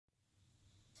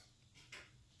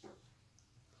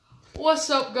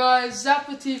What's up, guys?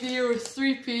 Zappa TV here with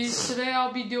 3Ps. Today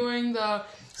I'll be doing the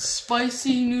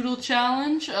spicy noodle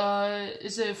challenge.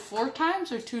 Is it 4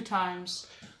 times or 2 times?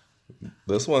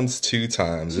 This one's 2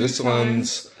 times.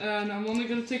 And I'm only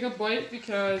gonna take a bite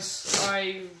because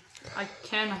I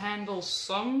can handle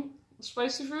some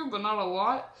spicy food, but not a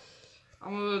lot.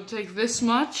 I'm gonna take this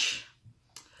much.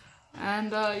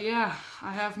 And yeah,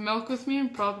 I have milk with me. I'm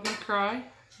probably gonna cry,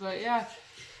 but yeah,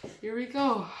 here we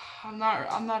go. I'm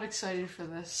not excited for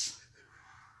this.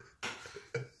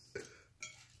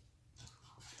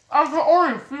 I can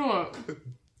already feel it.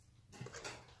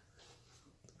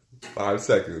 5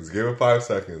 seconds. Give it 5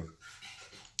 seconds.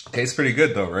 Tastes pretty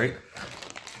good though, right?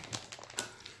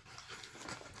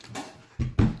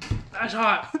 That's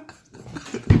hot.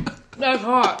 That's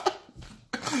hot.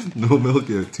 No milk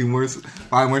yet.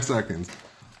 5 more seconds.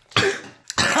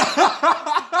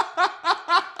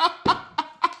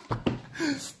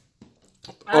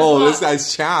 Oh, this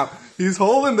guy's chapped. He's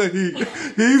holding the heat.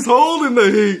 He's holding the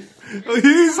heat.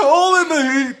 He's holding the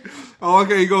heat. Oh,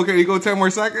 okay, can you go 10 more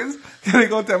seconds? Can you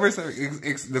go 10 more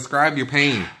seconds? Describe your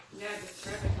pain. Yeah,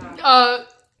 describe it.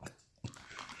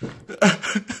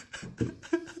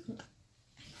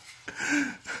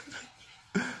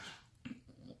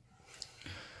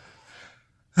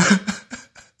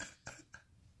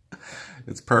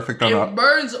 It's perfect on It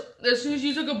burns as soon as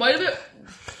you took a bite of it.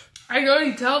 I can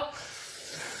already tell.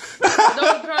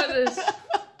 Don't try this.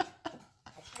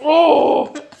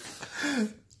 Oh!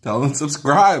 Tell them to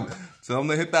subscribe. Tell them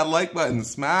to hit that like button.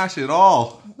 Smash it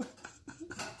all.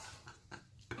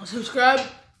 Subscribe.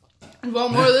 If you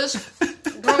want more of this,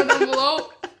 comment down below.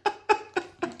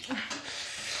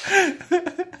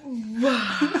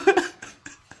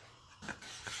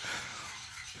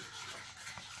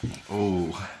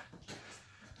 Oh.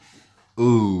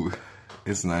 Ooh.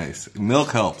 It's nice.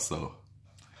 Milk helps though.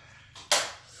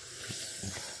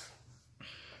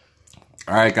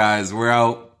 Alright guys, we're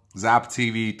out. Zappa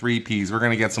TV, 3Ps. We're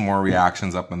going to get some more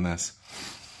reactions up in this.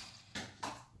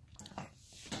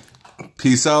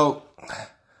 Peace out.